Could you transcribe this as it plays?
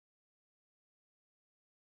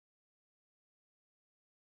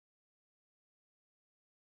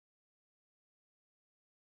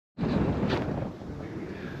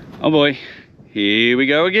Oh boy, here we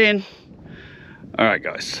go again. All right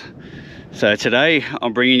guys, so today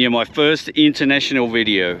I'm bringing you my first international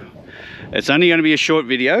video. It's only going to be a short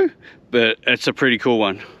video, but it's a pretty cool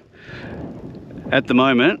one. At the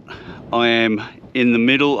moment, I am in the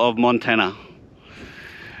middle of Montana.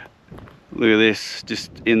 Look at this,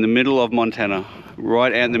 just in the middle of Montana,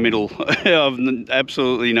 right out in the middle of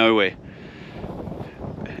absolutely nowhere.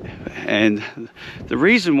 And the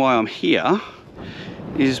reason why I'm here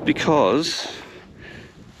is because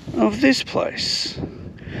of this place.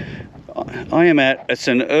 I am at, it's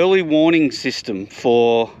an early warning system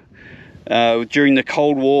for during the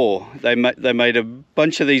Cold War. They made a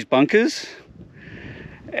bunch of these bunkers,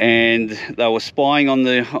 and they were spying on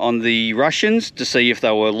the Russians to see if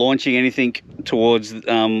they were launching anything towards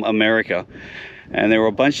America. And there were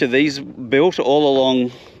a bunch of these built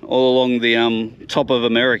all along the top of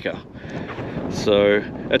America. So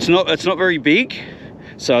it's not very big.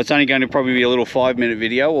 So it's only going to probably be a little 5-minute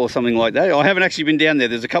video or something like that. I haven't actually been down there.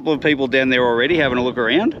 There's a couple of people down there already having a look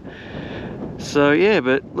around. So yeah,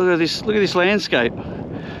 but look at this landscape.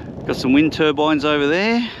 Got some wind turbines over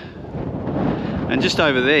there, and just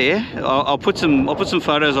over there, I'll put some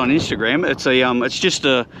photos on Instagram. It's just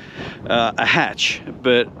a hatch,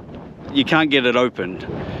 but you can't get it opened.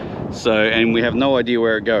 So, and we have no idea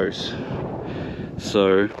where it goes.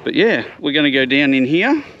 So, but yeah, we're going to go down in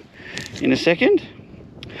here in a second.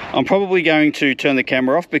 I'm probably going to turn the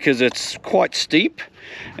camera off because it's quite steep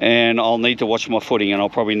and I'll need to watch my footing, and I'll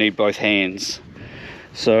probably need both hands.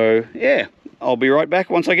 So yeah, I'll be right back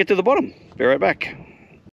once I get to the bottom. Be right back.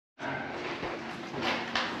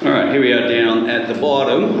 All right, here we are down at the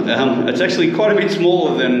bottom. It's actually quite a bit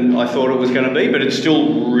smaller than I thought it was going to be, but it's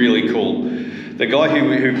still really cool. The guy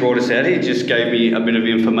who brought us out here just gave me a bit of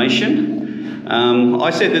information.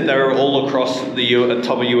 I said that they were all across the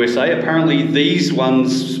top of USA. Apparently these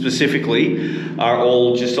ones specifically are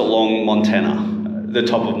all just along Montana, the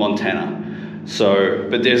top of Montana. So,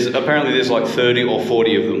 but apparently there's like 30 or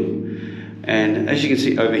 40 of them. And as you can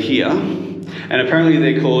see over here, and apparently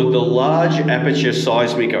they're called the Large Aperture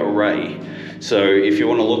Seismic Array. So if you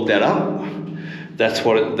want to look that up, that's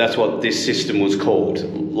what this system was called.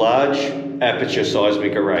 Large Aperture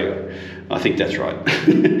Seismic Array. I think that's right.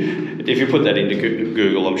 If you put that into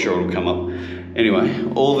Google, I'm sure it'll come up. Anyway,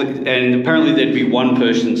 and apparently there'd be one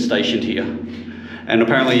person stationed here. And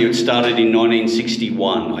apparently it started in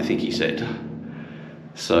 1961, I think he said.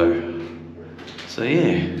 So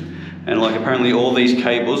yeah. And like apparently all these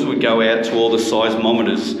cables would go out to all the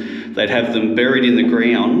seismometers. They'd have them buried in the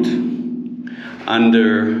ground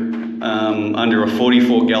under a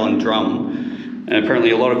 44-gallon drum. And apparently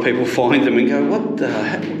a lot of people find them and go, what the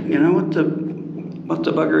heck, what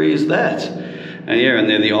the buggery is that? And yeah, and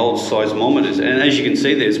they're the old seismometers. And as you can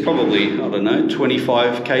see, there's probably, I don't know,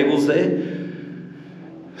 25 cables there.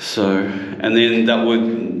 So, and then that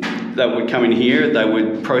would come in here, they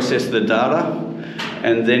would process the data,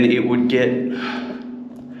 and then it would get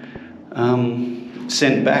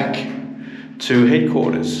sent back to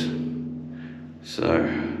headquarters. So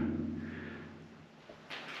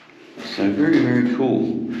very, very cool.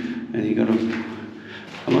 And you got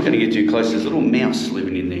I'm not going to get too close. There's a little mouse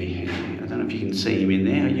living in there. I don't know if you can see him in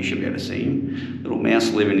there. You should be able to see him. Little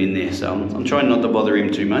mouse living in there. So I'm trying not to bother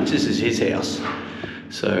him too much. This is his house.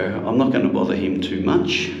 So I'm not going to bother him too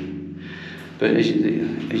much. But as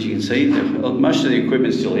you can see, most of the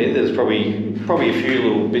equipment's still here. There's probably a few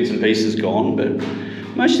little bits and pieces gone, but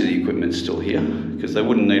most of the equipment's still here because they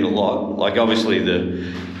wouldn't need a lot. Like obviously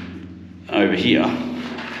over here,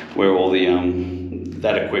 where all the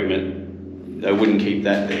that equipment, they wouldn't keep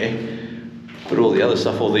that there. But all the other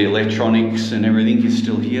stuff, all the electronics and everything is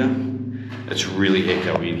still here. It's really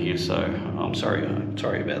echoey in here, so I'm sorry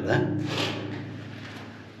about that.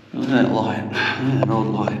 Look at that light, look at that old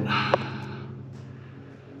light.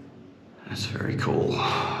 That's very cool.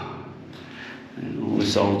 And all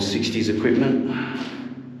this old 60s equipment.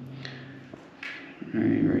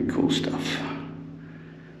 Very, very cool stuff.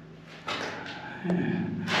 Yeah.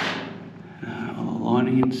 All the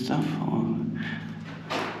lighting and stuff.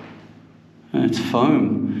 It's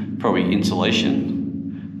foam, probably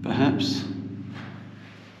insulation, perhaps.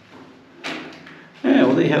 Yeah,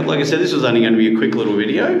 well, there you have, like I said, this was only going to be a quick little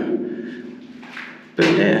video. But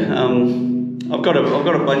yeah, I've got a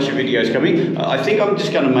bunch of videos coming. I think I'm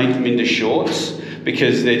just going to make them into shorts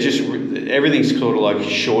because they're just, everything's sort of like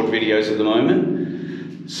short videos at the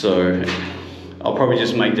moment. So I'll probably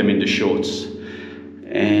just make them into shorts.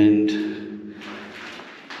 And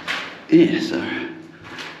yeah, so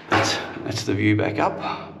that's the view back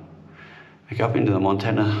up into the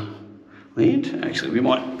Montana land. Actually,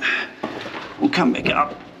 we'll come back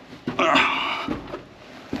up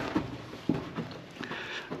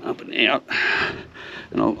Up and out.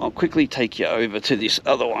 And I'll quickly take you over to this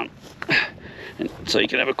other one, and so you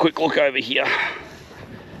can have a quick look over here.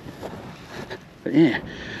 But yeah,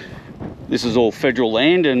 this is all federal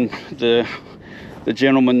land, and the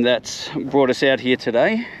gentleman that's brought us out here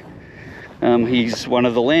today, he's one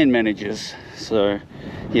of the land managers, so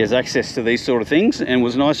he has access to these sort of things, and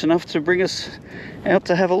was nice enough to bring us out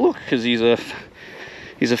to have a look, because he's a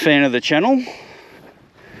fan of the channel.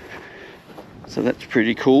 So that's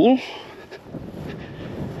pretty cool.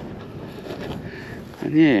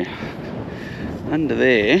 And yeah, under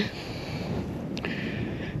there,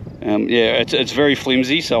 yeah, it's very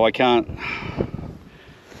flimsy, so I can't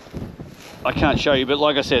show you. But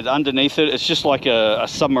like I said, underneath it, it's just like a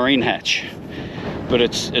submarine hatch, but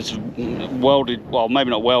it's welded. Well, maybe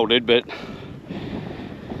not welded, but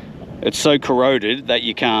it's so corroded that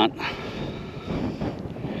you can't.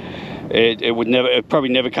 It'd probably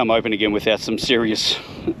never come open again without some serious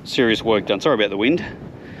work done. Sorry about the wind.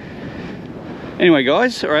 Anyway,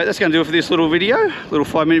 guys, all right, that's going to do it for this little video, little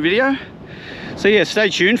 5-minute video. So yeah, stay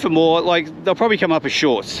tuned for more. Like, they'll probably come up as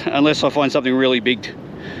shorts, unless I find something really big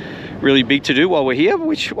to do while we're here,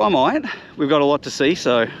 which I might. We've got a lot to see,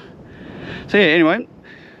 so yeah. Anyway,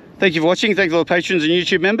 thank you for watching. Thank you to all the patrons and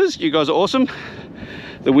YouTube members. You guys are awesome.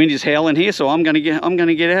 The wind is howling here, so I'm gonna get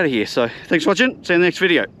out of here. So thanks for watching. See you in the next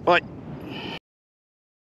video. Bye.